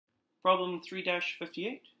Problem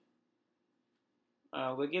 3-58.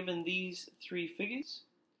 We're given these three figures,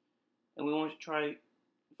 and we want to try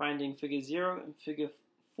finding figure 0 and figure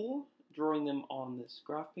 4, drawing them on this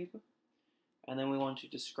graph paper. And then we want to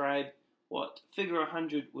describe what figure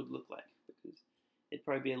 100 would look like, because it'd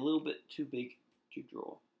probably be a little bit too big to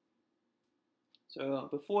draw. So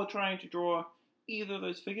before trying to draw either of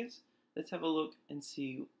those figures, let's have a look and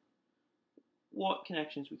see what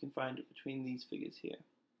connections we can find between these figures here.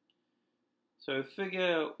 So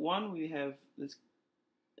figure 1, we have this,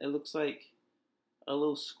 it looks like a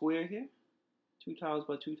little square here, 2 tiles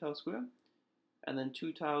by 2 tile square, and then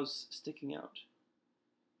 2 tiles sticking out.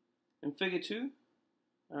 In figure 2,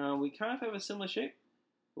 we kind of have a similar shape,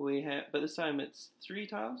 but this time it's 3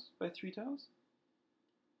 tiles by 3 tiles,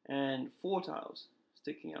 and 4 tiles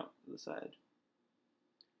sticking out to the side.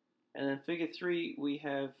 And then figure 3, we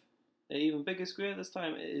have an even bigger square. This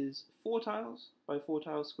time it is 4 tiles by 4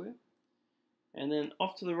 tiles square. And then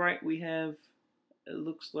off to the right we have, it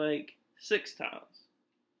looks like 6 tiles.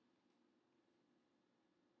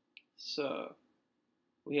 So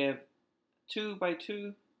we have 2 by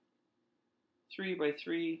 2, 3 by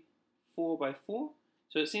 3, 4 by 4.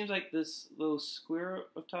 So it seems like this little square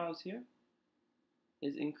of tiles here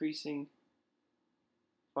is increasing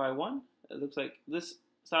by 1. It looks like this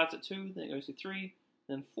starts at 2, then it goes to 3,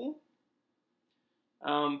 then 4.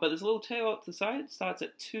 But this little tail up to the side starts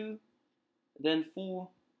at 2, then 4,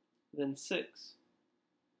 then 6.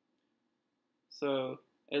 So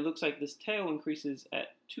it looks like this tail increases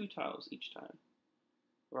at 2 tiles each time,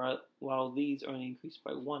 right? While these only increase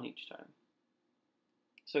by 1 each time.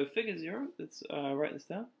 So figure 0, let's write this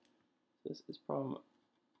down. This is problem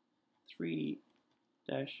 3-58.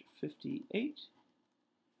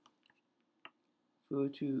 If we were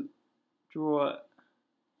to draw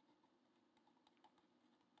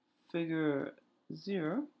figure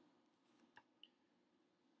 0,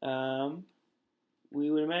 we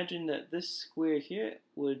would imagine that this square here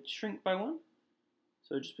would shrink by 1,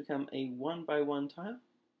 so it would just become a 1 by 1 tile,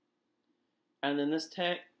 and then this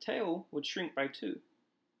tail would shrink by 2,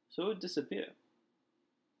 so it would disappear.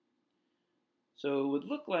 So it would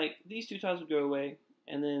look like these 2 tiles would go away,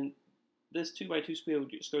 and then this 2 by 2 square would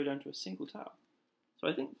just go down to a single tile. So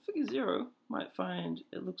I think figure 0 might find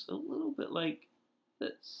it looks a little bit like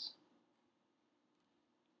this.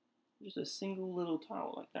 Just a single little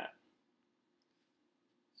tile like that.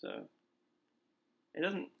 So it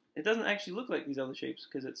doesn't actually look like these other shapes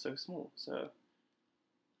because it's so small. So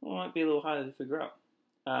it might be a little harder to figure out.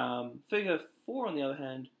 Figure 4, on the other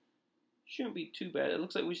hand, shouldn't be too bad. It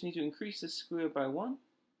looks like we just need to increase this square by 1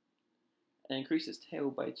 and increase its tail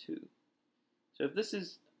by 2. So if this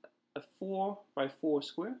is a 4 by 4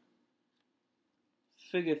 square,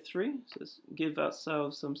 figure 3, so let's give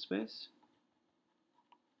ourselves some space.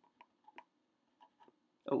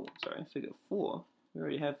 Oh, sorry, figure 4. We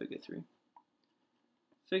already have figure 3.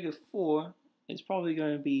 Figure 4 is probably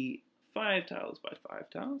going to be 5 tiles by 5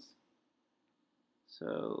 tiles.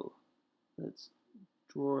 So let's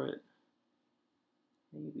draw it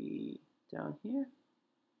maybe down here.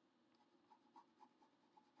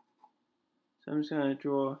 So I'm just going to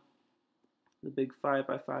draw the big 5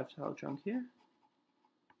 by 5 tile chunk here.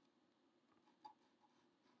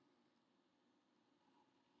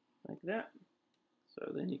 Like that. So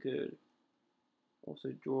then you could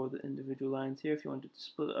also draw the individual lines here if you wanted to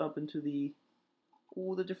split it up into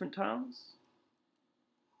all the different tiles.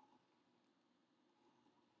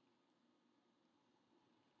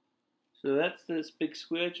 So that's this big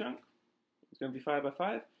square chunk. It's going to be 5 by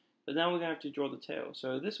 5. But now we're going to have to draw the tail.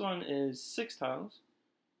 So this one is 6 tiles.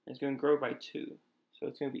 And it's going to grow by 2. So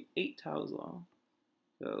it's going to be 8 tiles long.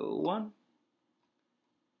 So 1,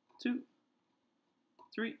 2,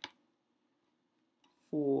 3,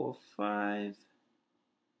 4, 5,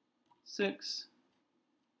 6,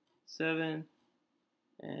 7,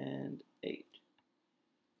 and 8.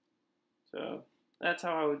 So that's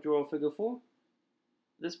how I would draw figure 4.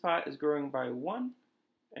 This part is growing by 1,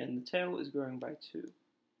 and the tail is growing by 2.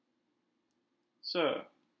 So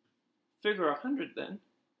figure 100 then,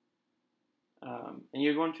 and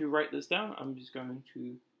you're going to write this down. I'm just going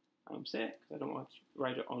to say it because I don't want to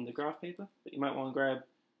write it on the graph paper, but you might want to grab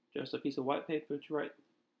just a piece of white paper to write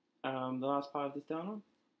the last part of this down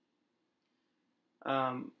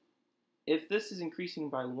on. If this is increasing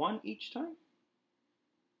by 1 each time,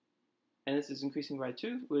 and this is increasing by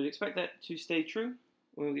 2, we would expect that to stay true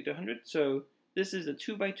when we get to 100. So this is a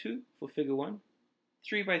 2 by 2 for figure 1,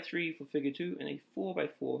 3 by 3 for figure 2, and a 4 by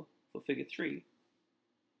 4 for figure 3.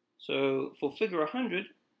 So for figure 100,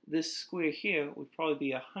 this square here would probably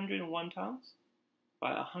be 101 tiles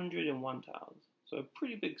by 101 tiles. So a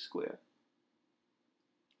pretty big square.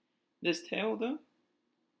 This tail though,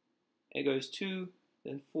 it goes 2,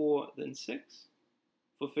 then 4, then 6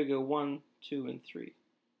 for figure 1, 2, and 3.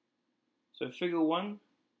 So figure 1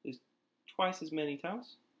 is twice as many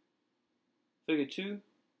tiles. Figure 2,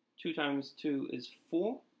 2 times 2 is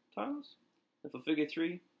 4 tiles. And for figure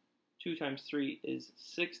 3, 2 times 3 is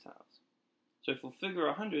 6 tiles. So for figure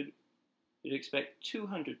 100, you'd expect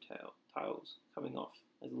 200 tiles coming off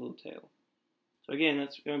as a little tail. So again,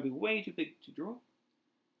 that's going to be way too big to draw,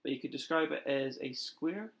 but you could describe it as a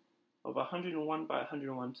square of 101 by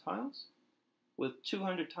 101 tiles with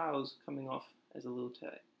 200 tiles coming off as a little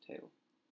tail.